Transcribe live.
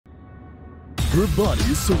Her body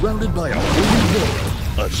is surrounded by a holy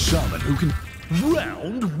wall. A shaman who can...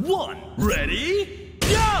 Round 1. Ready?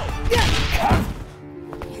 Go!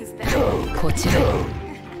 こちらへ。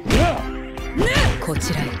こ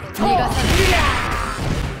ちらへ。逃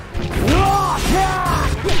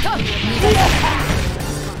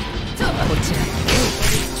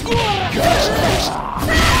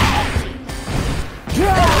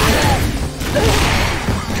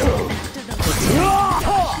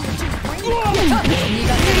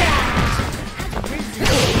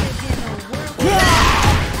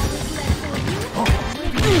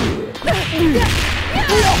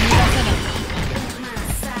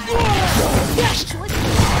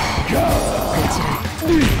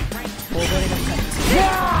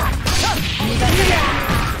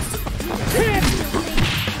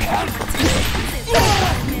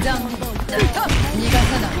が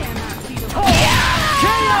さない。こ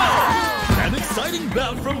ちらへ。An exciting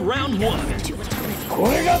bout from round 1. こ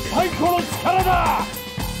れが太鼓の力だ。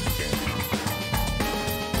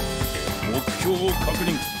目標を確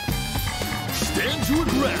認。Stand your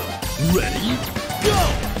ground. Ready? Go!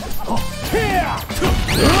 Here! KO!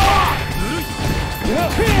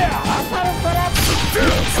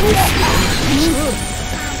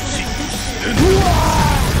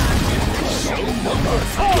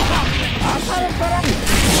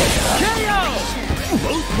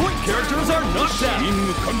 Both point characters are knocked out.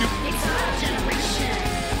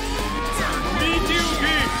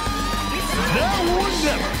 Now or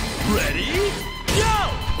never. Ready? Go!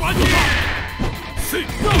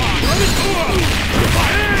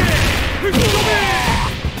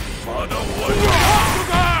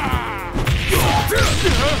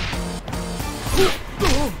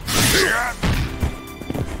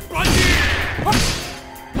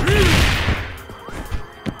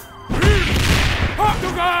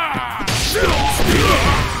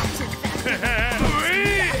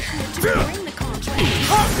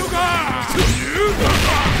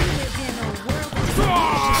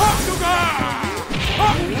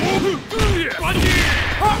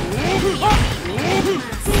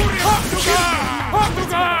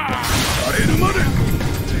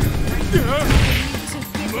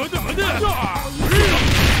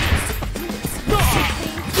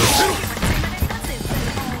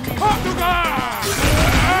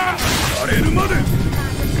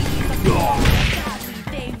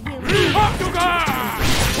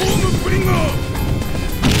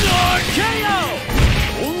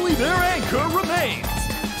 Only their anchor remains.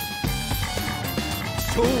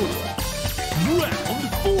 Round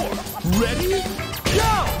 4. Ready?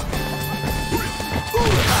 Go!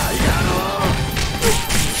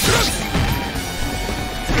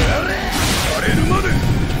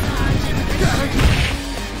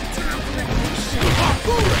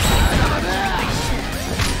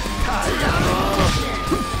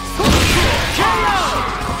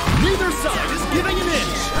 Neither side is giving an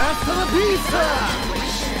inch. Hasta la vista!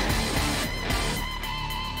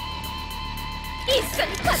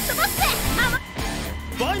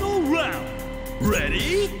 Final round.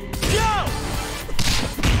 Ready? Go!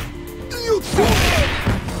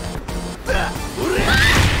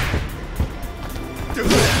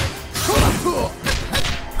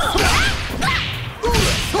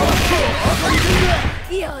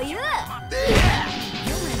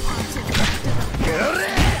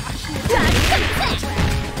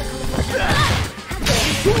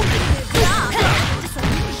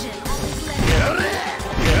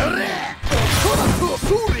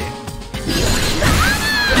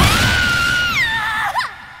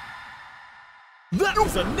 That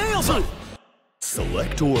was a nail biter!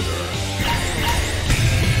 Select order.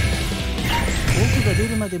 僕が出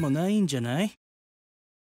るまでもないんじゃない?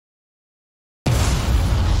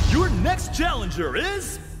 Your next challenger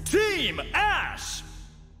is Team Ash!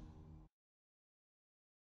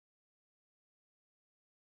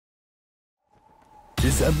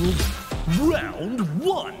 Disassembled. Round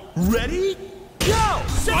 1. Ready? Go!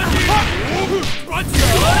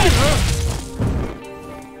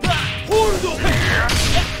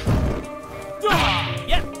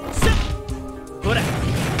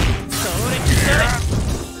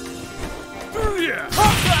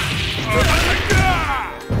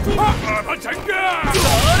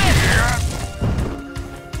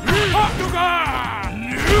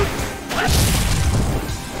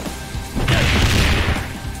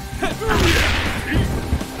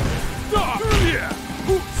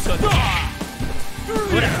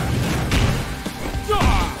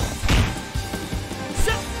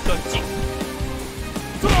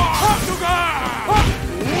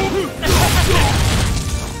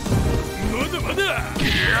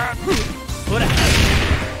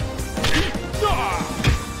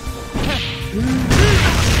 ほ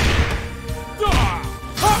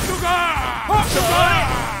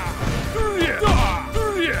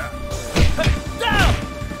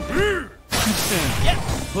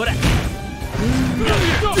ら KO!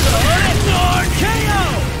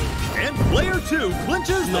 And player 2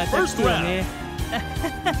 clinches the また first 来たわ round. ね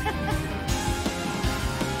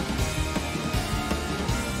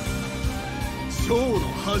ショーの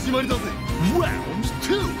始まりだぜ。Round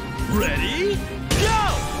 2 Ready?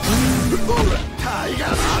 Go! タイガー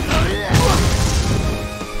の当たり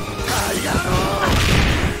タイガーの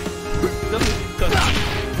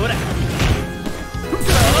ほら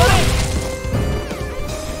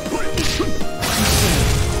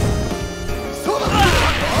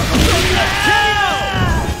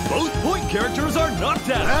Both point characters are knocked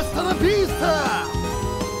out. Hasta la vista!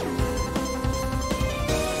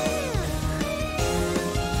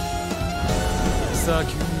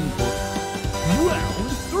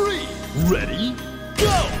 Round 3. Ready?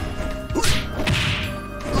 Go!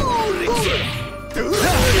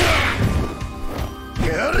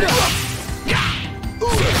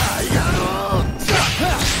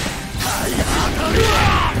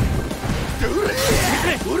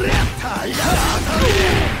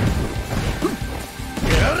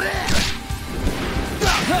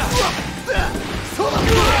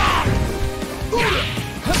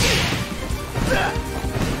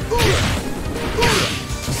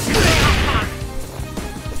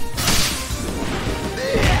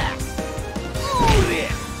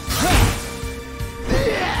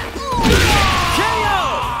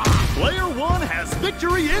 Player 1 has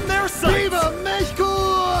victory in their sights. Viva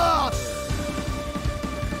Mexico!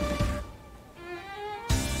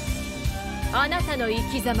 あなたの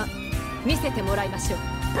生き様見せてもらいましょう。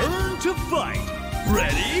 Burn to fight.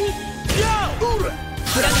 Ready? Go!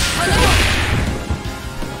 フラグ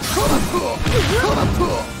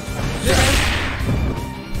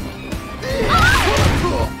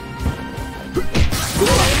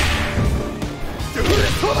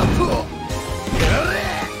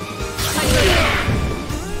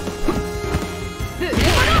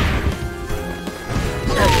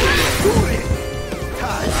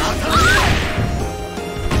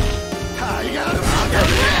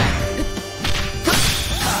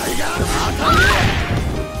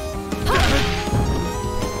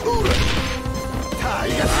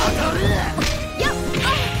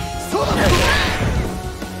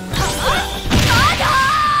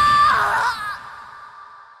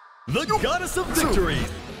The goddess of victory.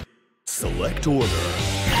 Select order.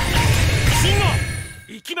 慎吾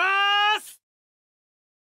行きまーす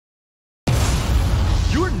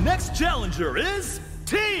Your next challenger is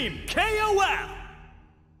Team KOF.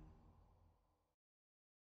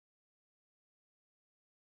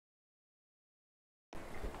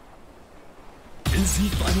 Is he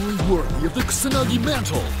finally worthy of the Kusanagi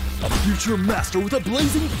mantle? A future master with a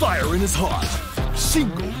blazing fire in his heart.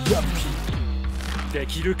 Shingo Yampi. で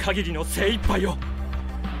きる限りの精一杯を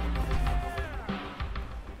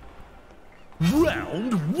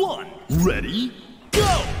Round 1. Ready? Go!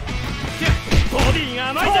 ボディ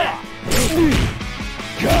が甘いぜ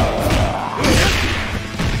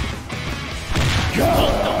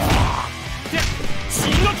し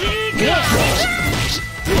んごき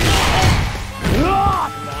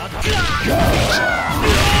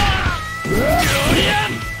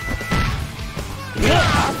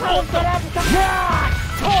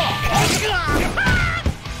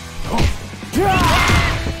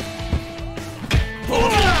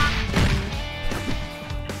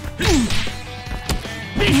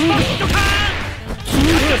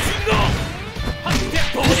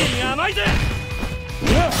ボディが甘いぜ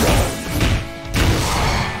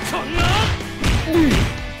こんな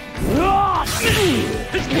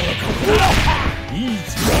いいじ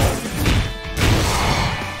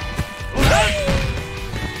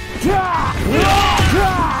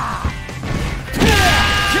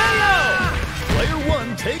Player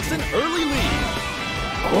 1 takes an early lead.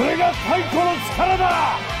 これが太鼓の力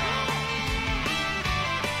だ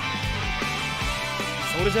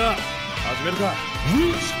それじゃあ始めるか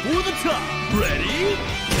Reach for the top. Ready?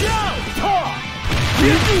 Go!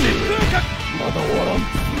 まだ終わらん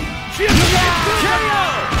KO!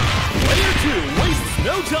 Player 2 wastes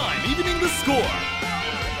no time evening the score.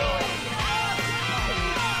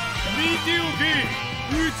 見ておけ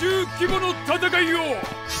宇宙規模の戦いを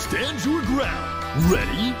Stand your ground.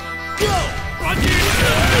 Ready? Go! バチッ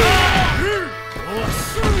おっ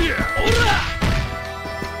すげえおら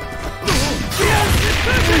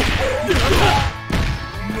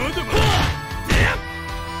まだまだ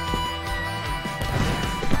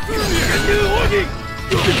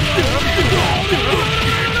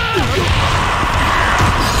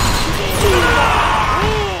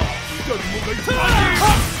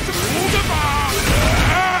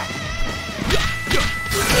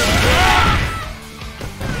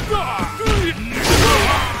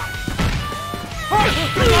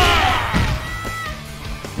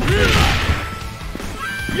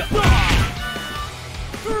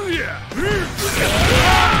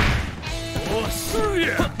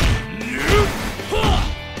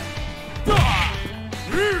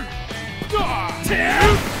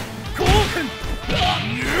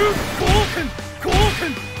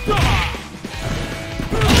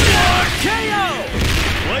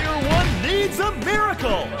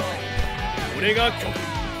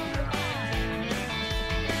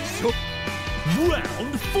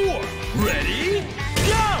Round 4. Ready?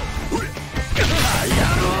 Go!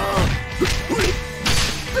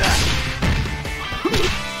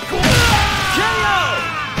 KO!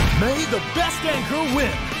 May the best anchor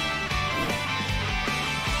win.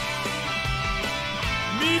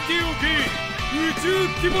 見ておけ宇宙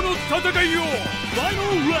規模の戦いを Final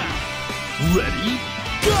round. Ready?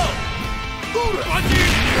 Go! バチ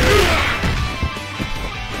ッ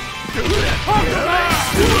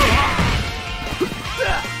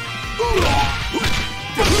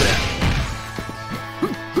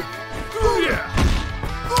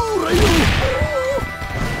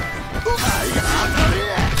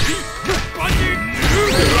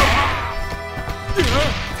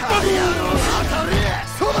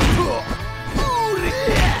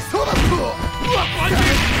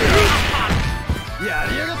や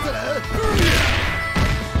りやがったな。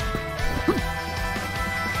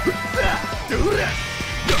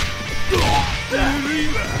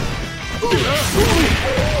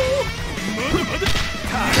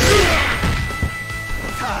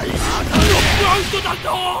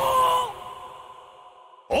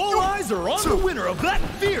All eyes are on the winner of that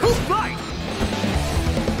fierce fight.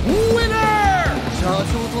 Winner! 社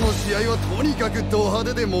長との試合はとにかくド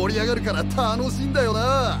派手で盛り上がるから楽しいんだよ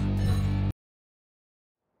な。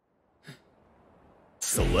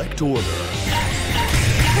Select order.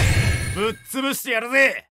 ぶっ潰してやる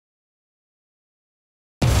ぜ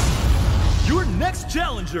Your next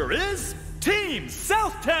challenger is Team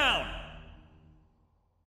Southtown.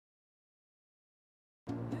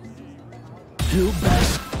 Your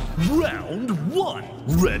best. Round 1.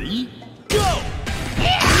 Ready? Go!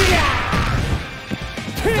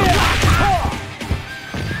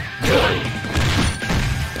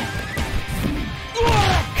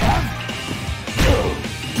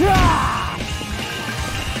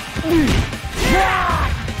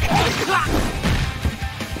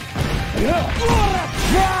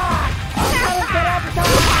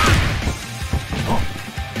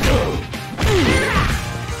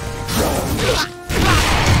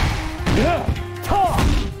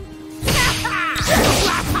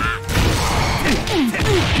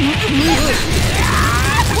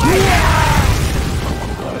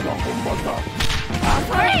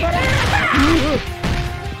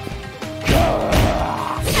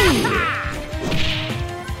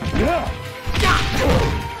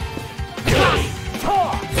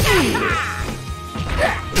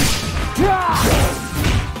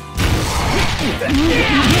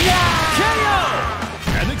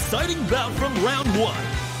 An exciting bout from round 1.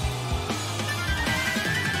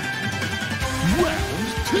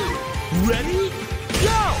 Round 2. Ready?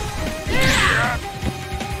 Go!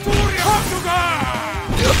 KO!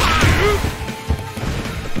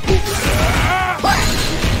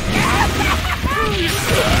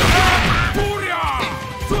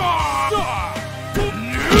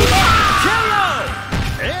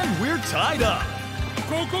 And we're tied up.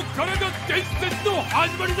 ここからが伝説の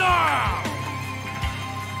始まりだ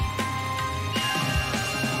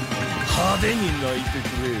派手に泣いて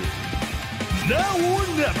くれよ Now or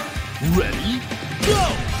never. Ready?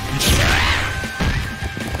 Go!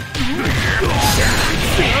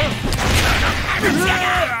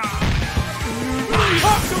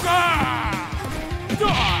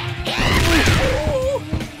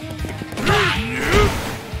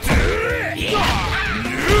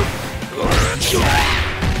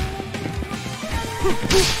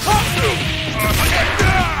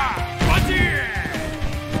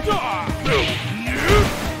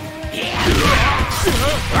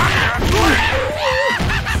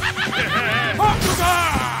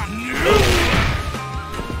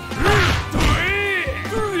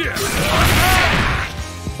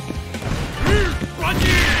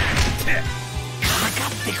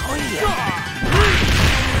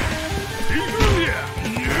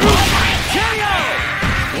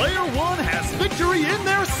 Player 1 has victory in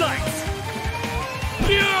their sights.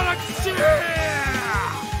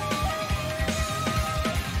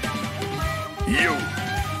 You.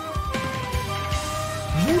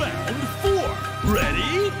 Round 4.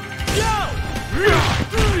 Ready? Go!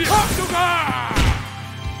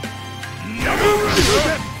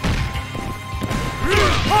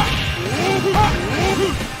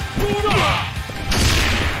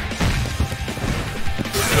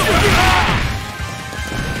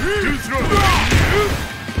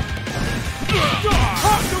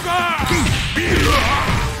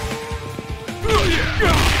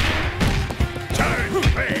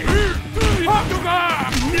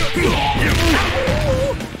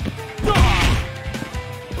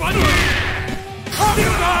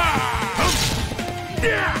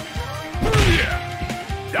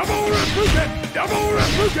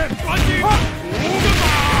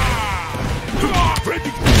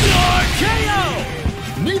 KO!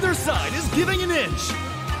 Neither side is giving an inch.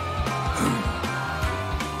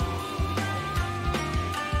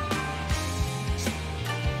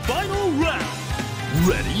 Final round.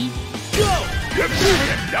 Ready? Go!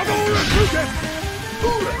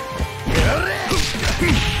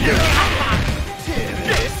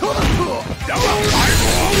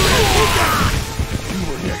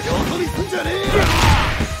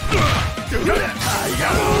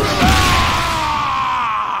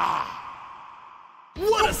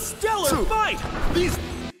 What a stellar fight! These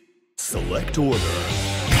select order.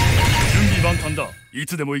 準備万端だ。い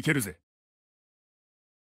つでもいけるぜ。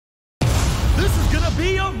This is gonna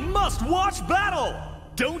be a must-watch battle!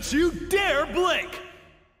 Don't you dare blink!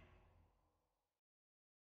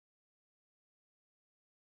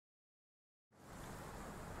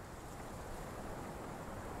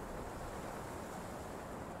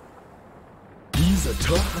 He's a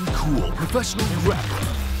tough and cool professional grappler.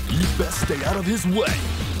 You best stay out of his way.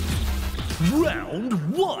 Round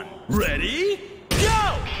 1. Ready?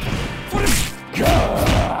 Go!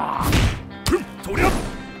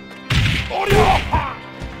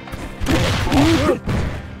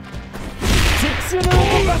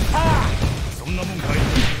そんなもんかい。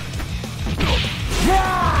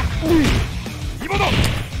今だ。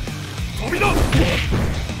飛びだ。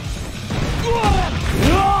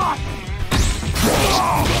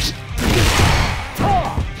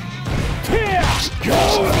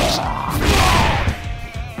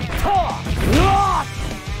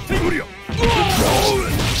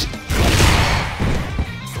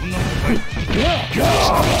そんなもんかい。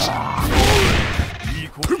いい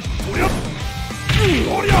子。おりゃ。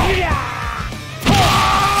おりゃ。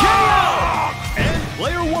And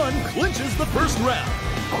player 1 clinches the first round.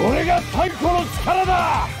 これが太鼓の力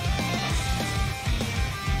だ。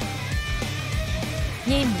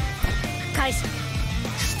任務開始。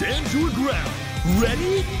 Stand your ground.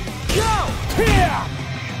 Ready? Go!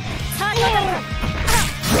 さあ、逃がさない。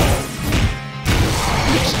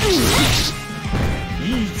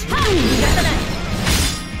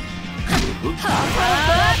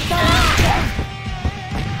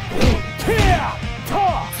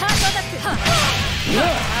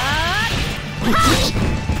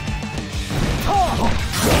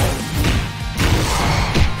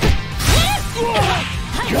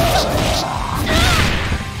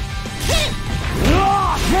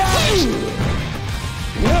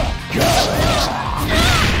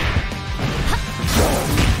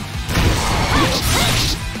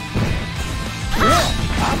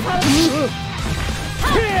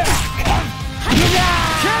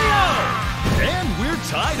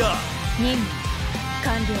Tied up. 任務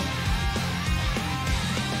完了。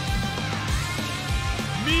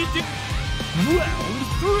Round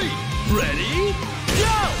 3. Ready?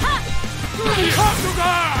 Go!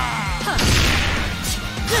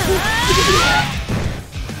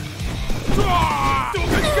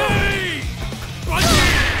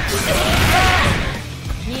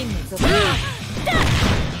 任務続行。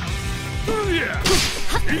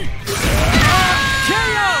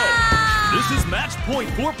KO! This is match point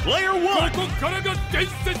for player 1. ここからが伝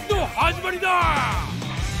説の始まりだ。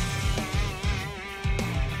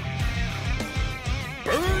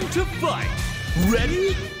Burn to fight.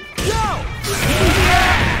 Ready? Go!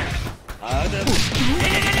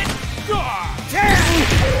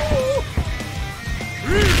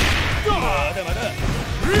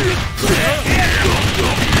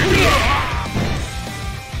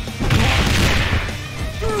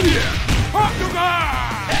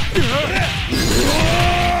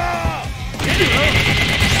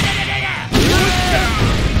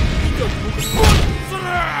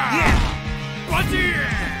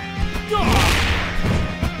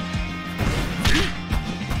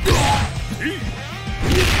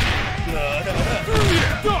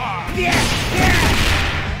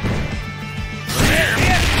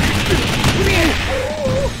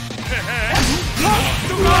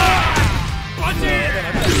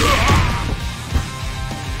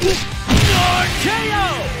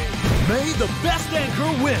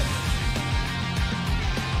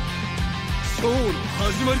 今日の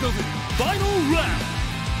始まりだぜ。ファイナルラウン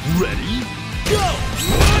ド。レディーゴ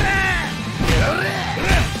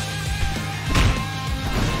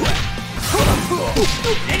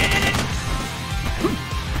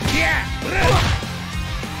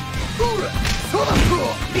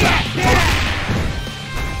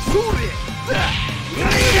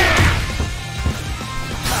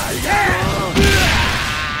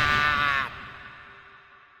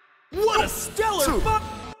What a stellar fight!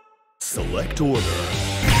 Select order.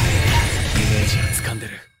 イメージは掴んで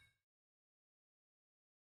る。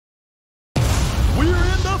We're in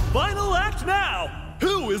the final act now!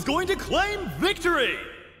 Who is going to claim victory?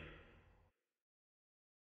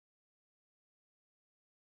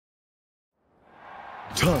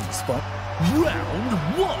 Time spot. Round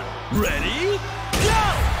 1. Ready?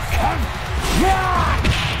 Go!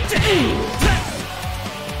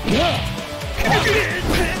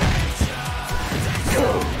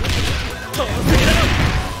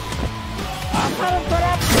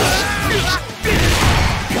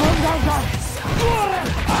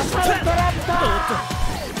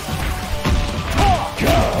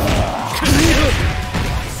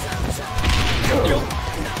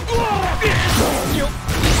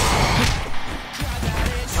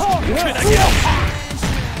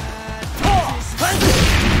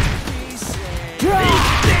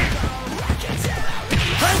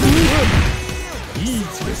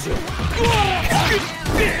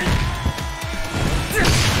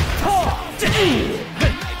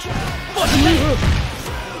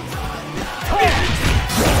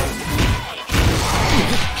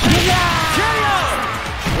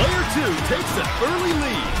 Player 2 takes an early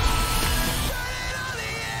lead.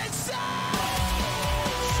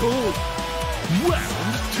 So,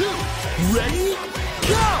 round 2. Ready?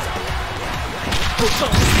 Go!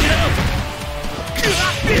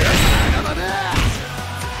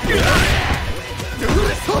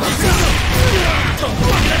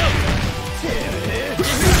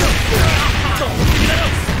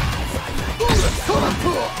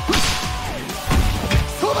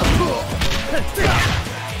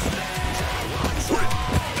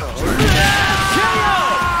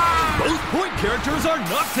 Both point characters are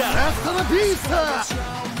knocked out. Hasta la vista!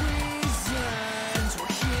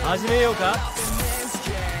 始めようか。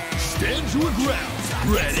 Stand your ground.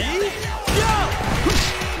 Ready? Go!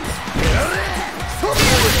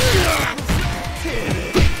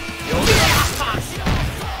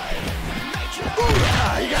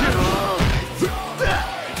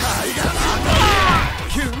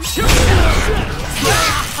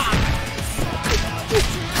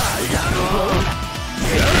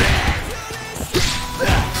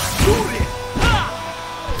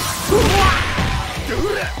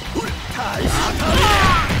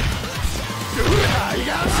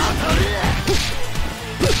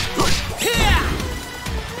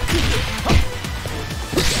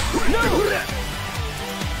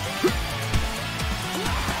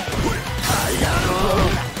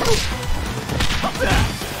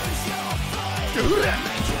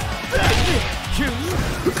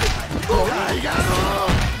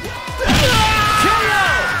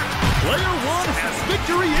 Player 1 has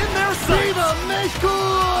victory in their sight. Viva Mexico!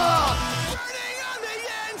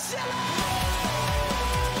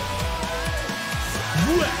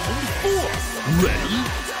 Round 4. Ready?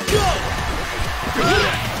 Go!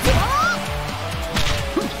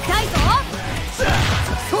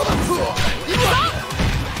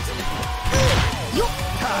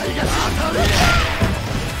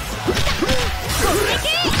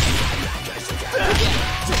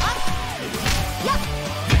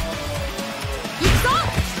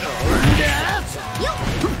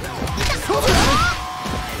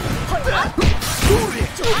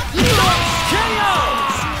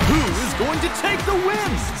 Who is going to take the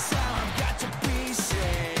win?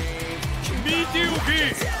 見ておけ、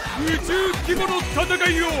宇宙規模の戦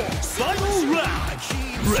いを。 Final round.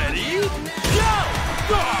 Ready? Go!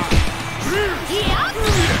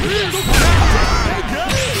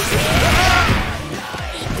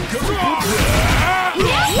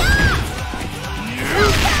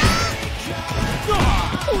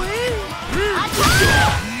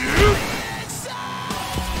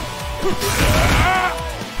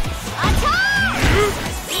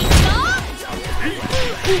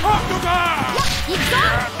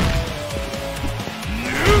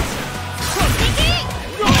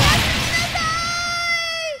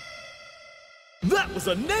 That was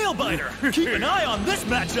a nail-biter! Keep an eye on this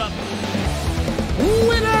matchup!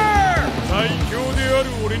 Winner! 最強である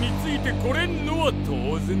俺についてこれんのは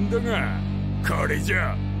当然だが、これじ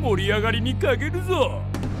ゃ盛り上がりに欠けるぞ。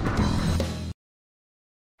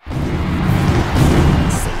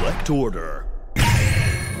 Select order.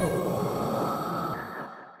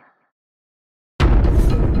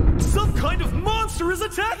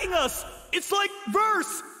 attacking us! It's like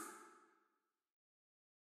verse!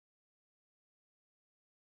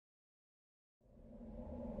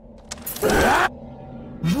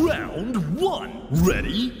 Round 1.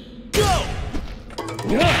 Ready? Go!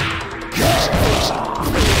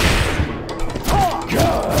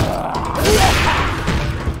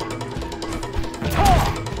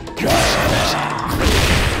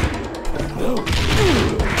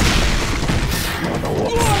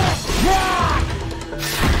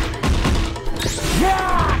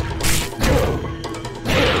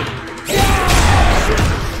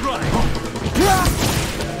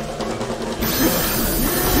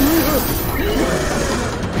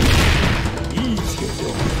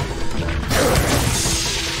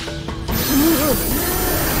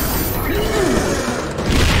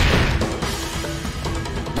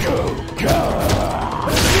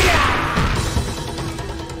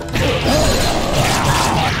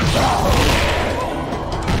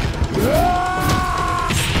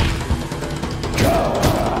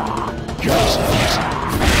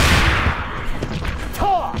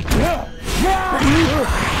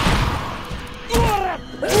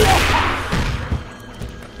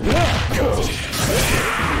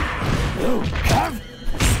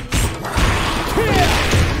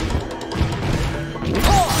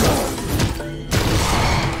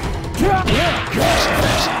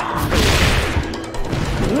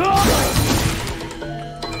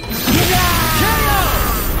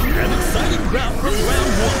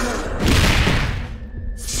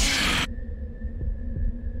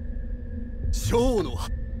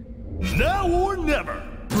 Now or never.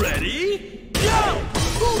 Ready? Go!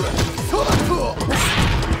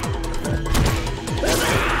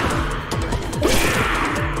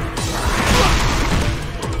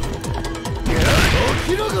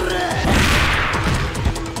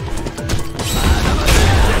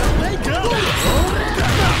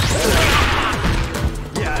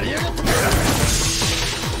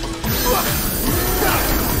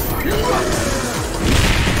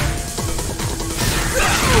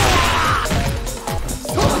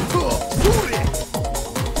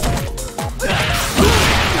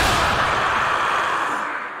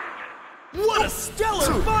 What a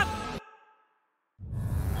stellar fight!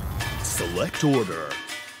 Select order.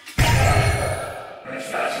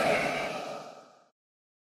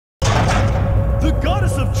 The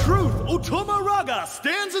goddess of truth, Otoma Raga,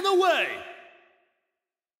 stands in the way!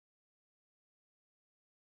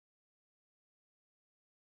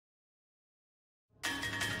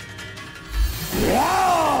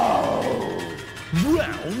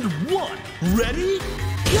 Round 1. Ready?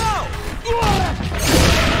 Go!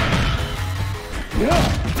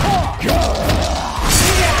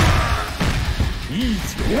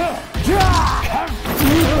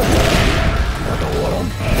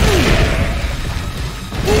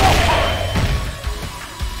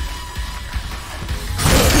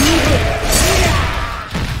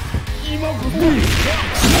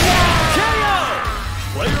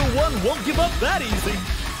 Player 1 won't give up that easy.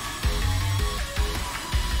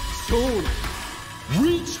 Stone.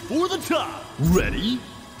 Reach for the top. Ready?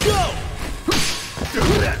 Go!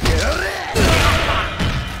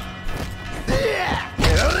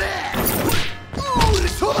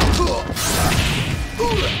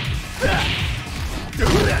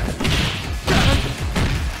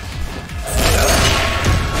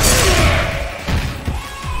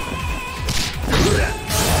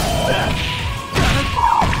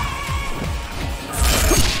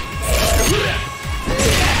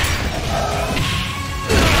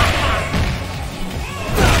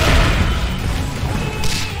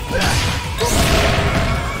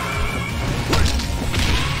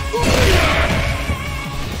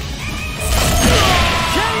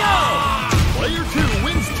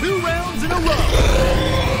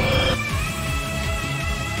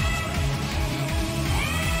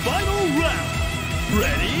 Final round.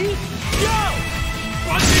 Ready? Go!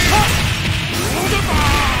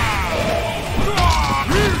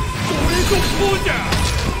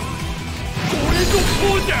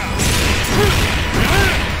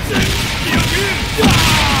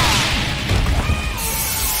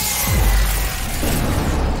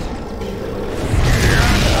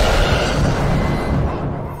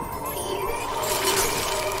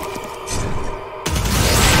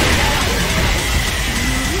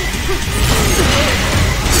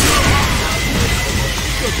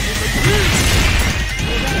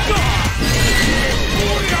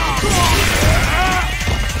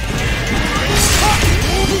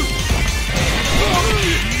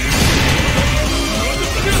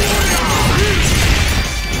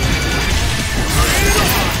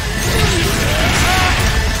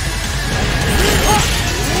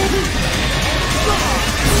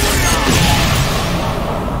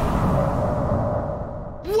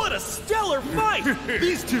 stellar fight!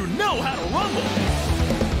 These two know how to rumble!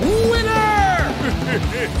 Winner!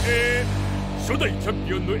 初代チャン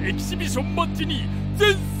ピオンのエキシビションマッチに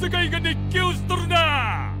全世界が熱狂しとる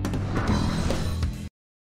な。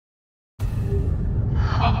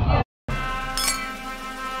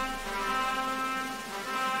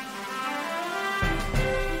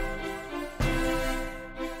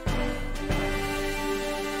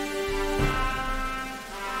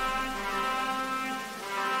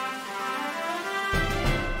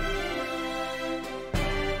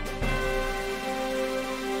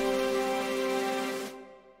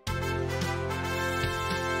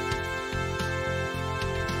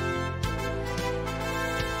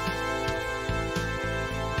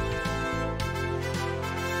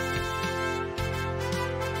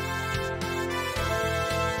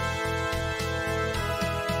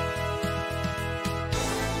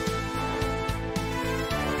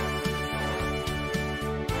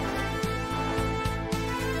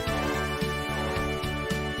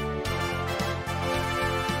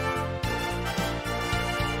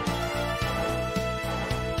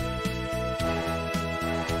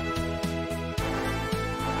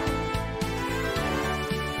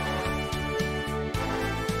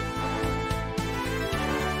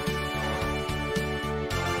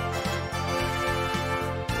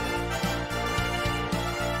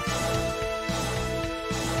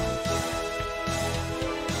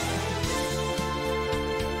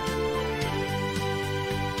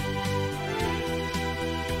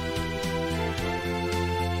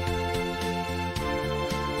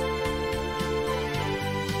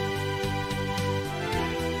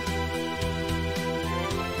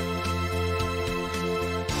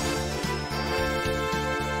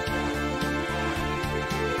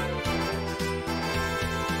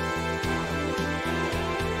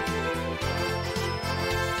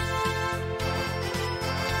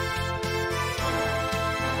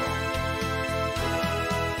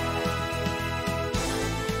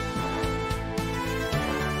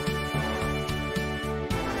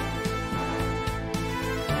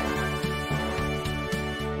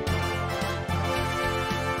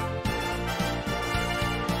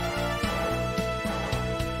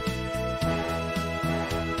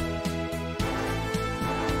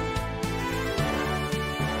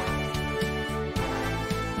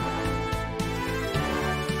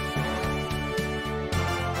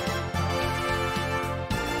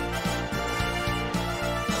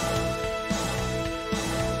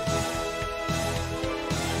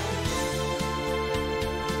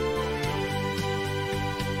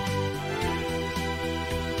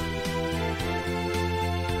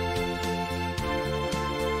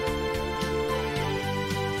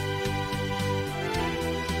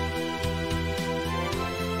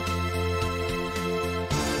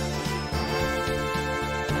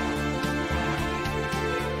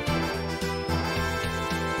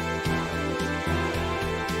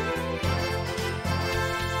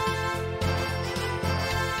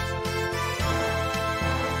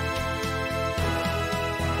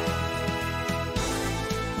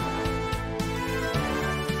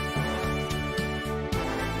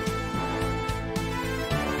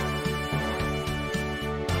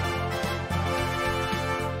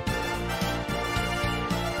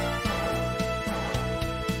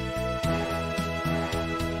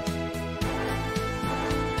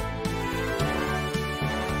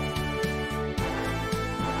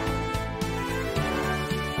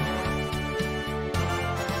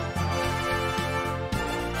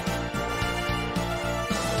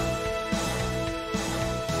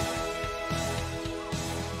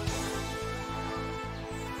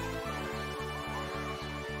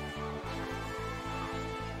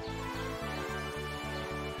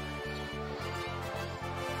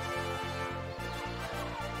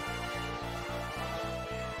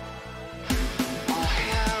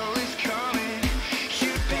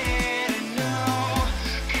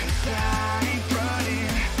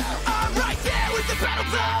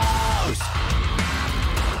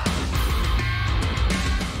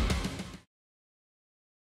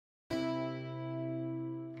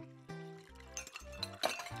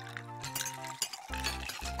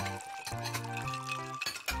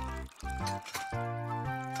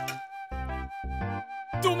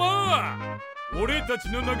とまあ、俺たち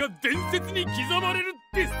の名が伝説に刻まれる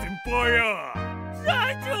って先輩や。社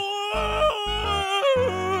長！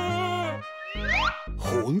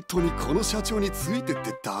本当にこの社長についてっ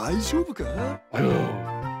て大丈夫か？